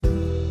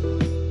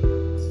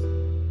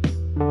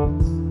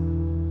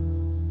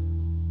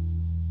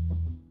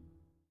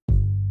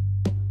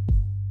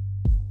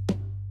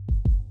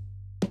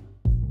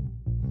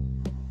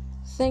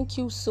Thank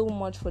you so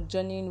much for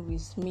joining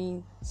with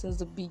me since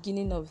the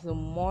beginning of the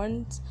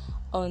month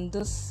on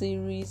this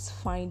series,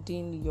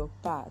 Finding Your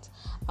Path.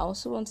 I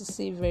also want to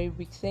say a very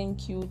big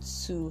thank you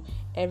to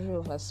every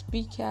of our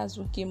speakers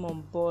who came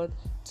on board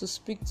to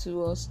speak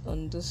to us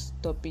on this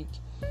topic.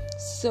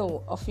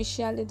 So,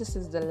 officially, this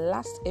is the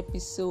last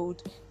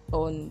episode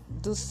on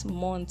this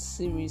month's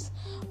series.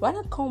 Why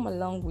not come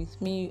along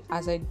with me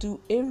as I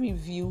do a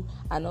review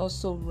and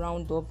also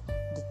round up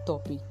the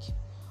topic?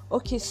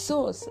 Okay,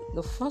 so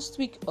the first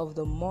week of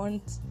the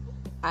month,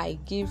 I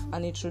gave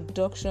an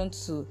introduction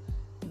to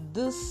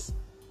this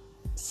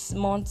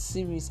month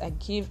series. I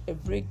gave a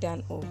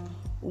breakdown of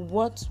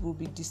what we'll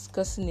be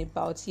discussing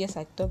about. Yes,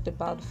 I talked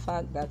about the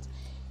fact that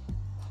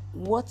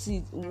what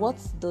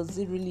does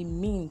it really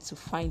mean to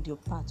find your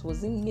path?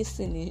 Was it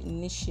missing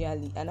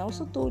initially? And I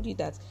also told you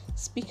that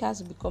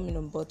speakers will be coming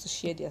on board to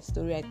share their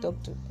story. I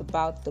talked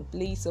about the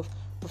place of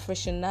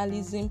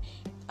professionalism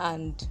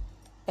and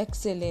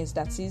excellence,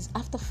 that is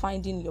after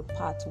finding your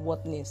path,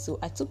 what next. So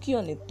I took you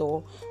on a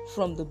tour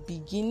from the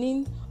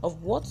beginning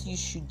of what you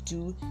should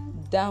do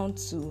down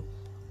to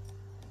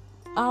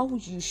how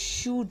you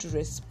should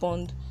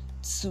respond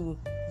to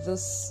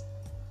this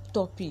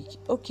topic.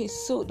 Okay,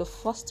 so the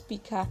first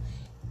speaker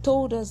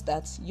told us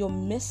that your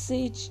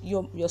message,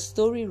 your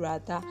story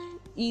rather,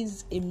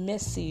 is a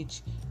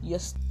message.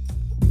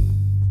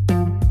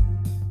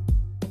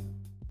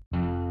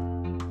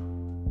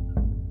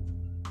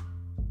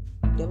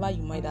 Whatever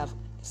you might have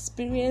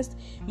experienced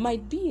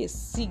might be a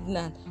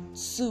signal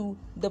to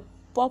the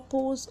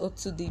purpose or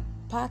to the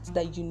path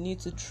that you need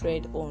to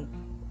tread on.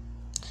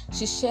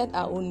 She shared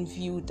her own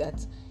view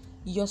that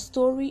your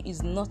story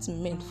is not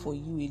meant for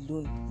you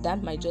alone.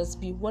 That might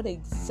just be what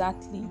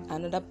exactly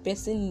another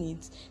person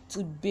needs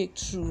to break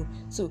through.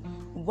 So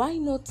why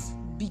not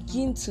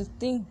begin to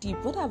think deep?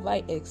 What have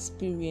I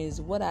experienced?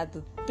 What are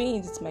the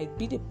pains? It might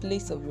be the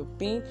place of your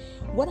pain.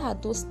 What are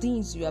those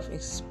things you have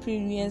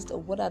experienced,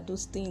 or what are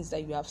those things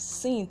that you have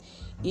seen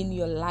in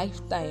your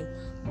lifetime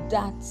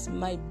that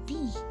might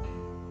be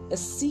a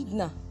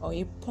signal or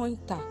a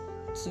pointer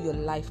to your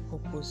life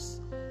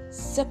purpose?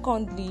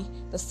 Secondly,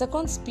 the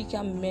second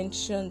speaker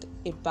mentioned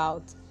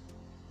about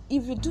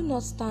if you do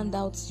not stand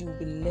out, you will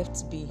be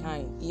left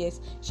behind.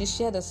 Yes, she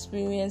shared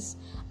experience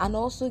and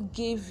also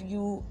gave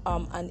you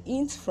an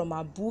hint from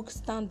her book,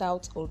 Stand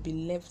Out or Be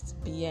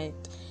Left Behind.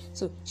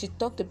 So she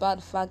talked about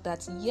the fact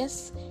that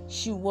yes,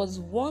 she was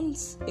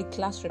once a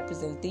class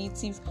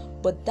representative,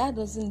 but that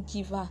doesn't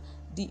give her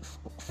the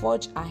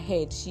forge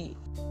ahead. She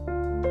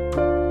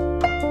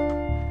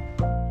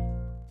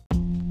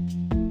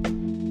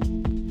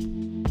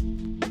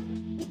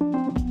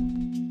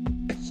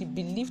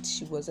believed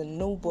she was a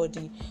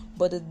nobody,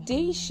 but the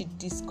day she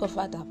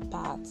discovered her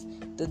path,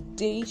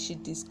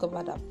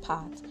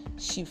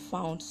 she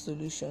found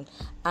solution.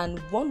 And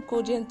one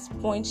cogent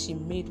point she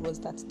made was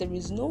that there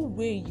is no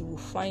way you will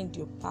find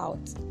your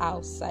path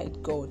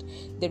outside God.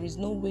 There is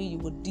no way you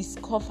will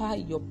discover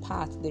your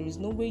path. There is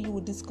no way you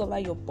will discover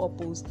your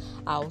purpose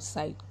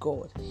outside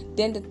God.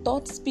 Then the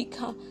third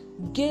speaker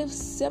gave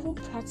 7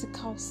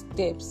 practical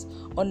steps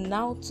on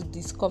how to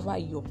discover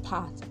your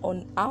path,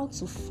 on how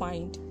to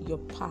find your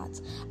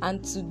path.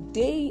 And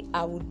today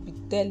I would be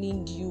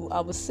I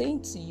was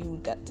saying to you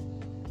that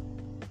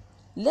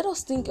let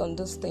us think on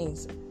those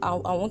things. I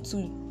want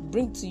to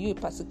bring to you a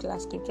particular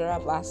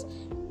scriptural verse,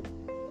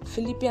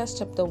 Philippians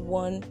chapter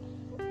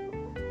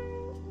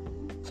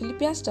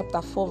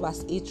 4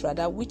 verse 8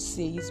 rather, which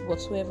says,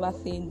 whatsoever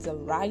things are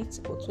right,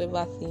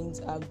 whatsoever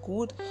things are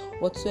good,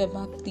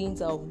 whatsoever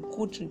things are of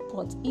good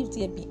report, if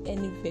there be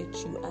any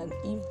virtue and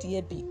if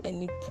there be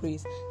any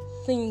praise,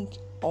 think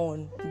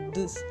on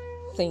these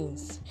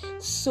things.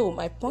 So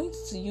my point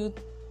to you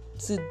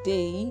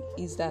today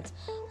is that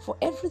for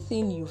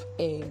everything you've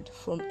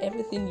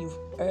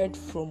heard,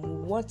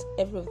 from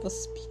whatever of the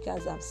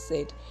speakers have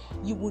said,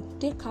 you would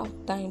take out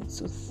time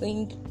to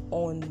think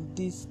on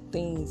these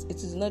things. It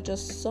is not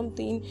just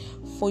something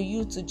for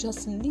you to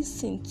just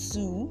listen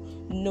to,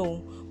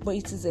 no, but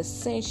it is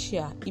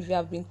essential. If you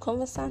have been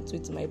conversant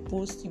with my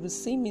post, you will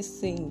see me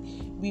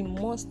saying we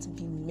must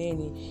be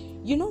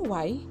many. You know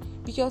why?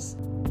 Because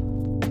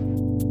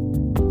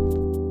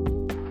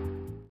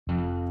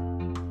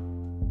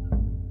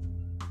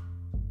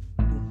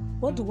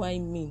what do I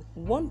mean?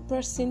 One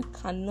person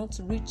cannot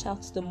reach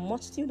out to the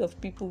multitude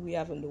of people we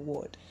have in the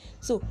world.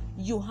 So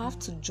you have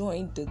to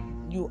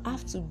you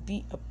have to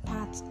be a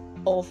part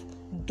of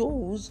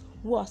those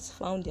who have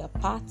found their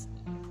path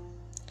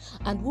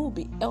and who will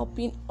be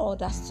helping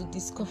others to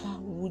discover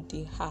who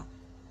they are.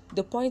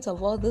 The point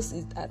of all this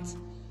is that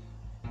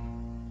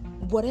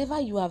whatever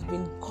you have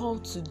been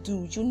called to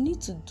do, you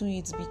need to do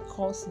it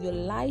because your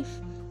life,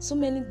 so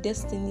many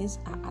destinies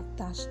are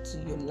attached to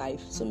your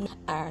life. So many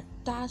are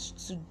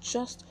attached to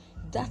just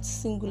that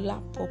singular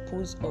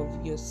purpose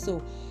of your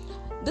soul.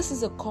 this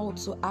is a call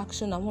to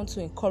action. I want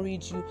to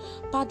encourage you.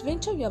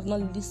 Peradventure you have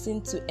not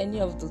listened to any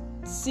of the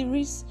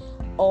series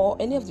or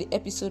any of the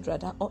episode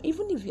rather, or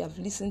even if you have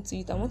listened to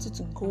it, I want you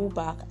to go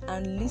back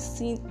and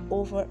listen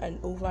over and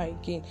over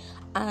again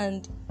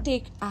and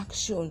take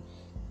action.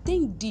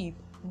 Think deep.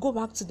 Go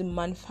back to the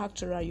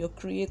manufacturer, your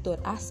creator.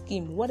 Ask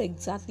him, what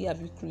exactly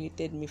have you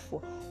created me for?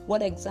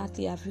 What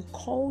exactly have you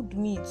called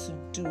me to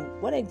do?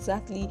 What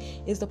exactly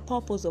is the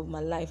purpose of my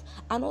life?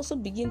 And also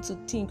begin to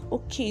think,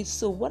 okay,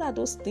 so what are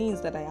those things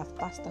that I have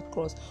passed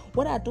across?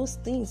 What are those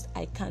things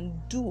I can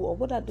do? Or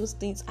what are those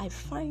things I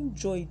find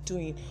joy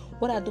doing?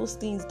 What are those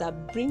things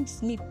that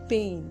brings me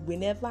pain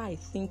whenever I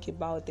think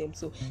about them?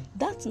 So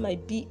that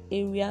might be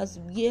areas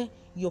where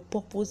your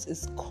purpose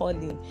is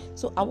calling.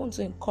 So I want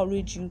to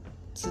encourage you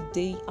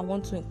today. I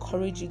want to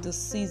encourage you this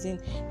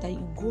season that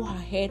you go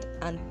ahead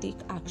and take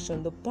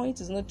action. The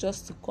point is not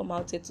just to come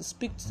out here to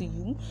speak to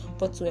you,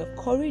 but to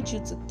encourage you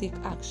to take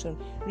action.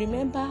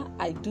 Remember,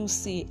 I do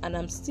say, and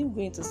I'm still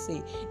going to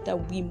say,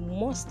 that we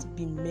must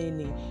be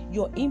many.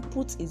 Your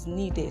input is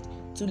needed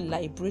to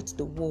liberate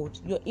the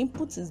world. Your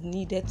input is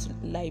needed to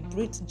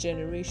liberate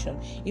generation.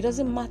 It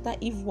doesn't matter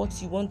if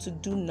what you want to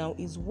do now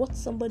is what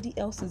somebody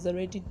else is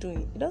already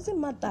doing. It doesn't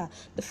matter.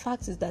 The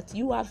fact is that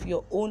you have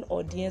your own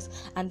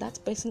audience and that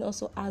person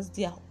also has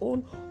their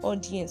own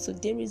audience. So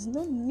there is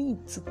no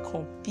need to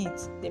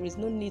compete. There is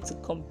no need to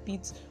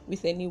compete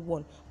with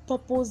anyone.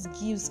 Purpose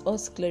gives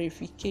us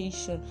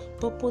clarification.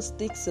 Purpose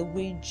takes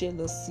away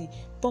jealousy.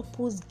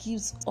 Purpose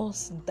gives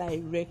us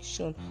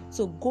direction.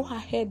 So go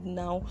ahead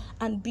now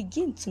and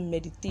begin to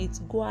meditate.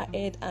 Go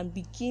ahead and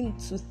begin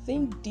to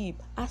think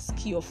deep.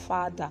 Ask your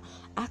Father.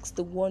 Ask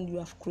the one you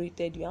have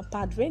created you. And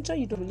peradventure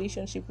you do a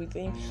relationship with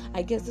him,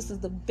 I guess this is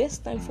the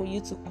best time for you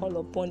to call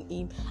upon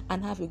him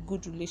and have a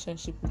good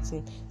relationship with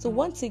him. So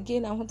once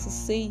again, I want to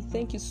say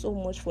thank you so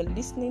much for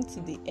listening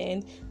to the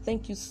end.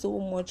 Thank you so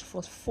much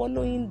for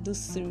following this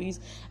series.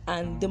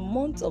 And the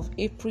month of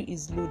April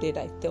is loaded,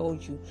 I tell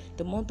you.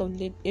 The month of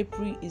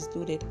April is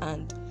loaded,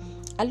 and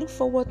I look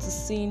forward to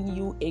seeing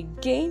you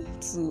again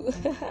too.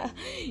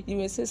 You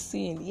may say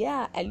seeing.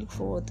 Yeah, I look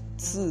forward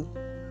to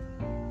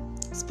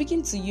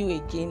speaking to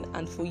you again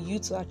and for you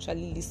to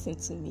actually listen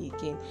to me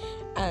again.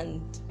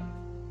 And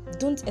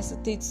don't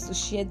hesitate to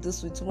share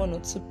this with one or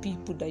two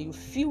people that you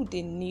feel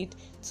they need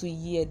to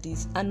hear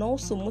this. And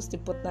also, most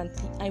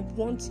importantly, I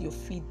want your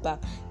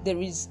feedback. There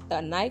is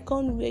an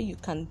icon where you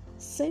can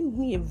send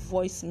me a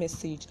voice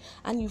message,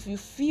 and if you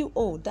feel,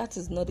 oh, that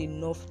is not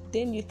enough,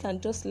 then you can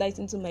just slide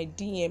into my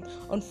DM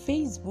on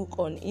Facebook,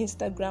 on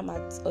Instagram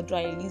at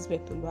Odra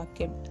Elizabeth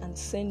Oluwakem, and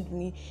send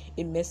me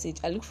a message.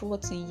 I look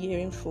forward to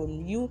hearing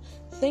from you.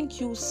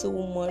 Thank you so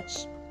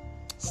much.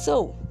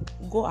 So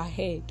go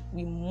ahead,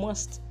 we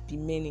must be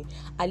many.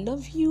 I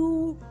love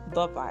you.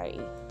 Bye bye.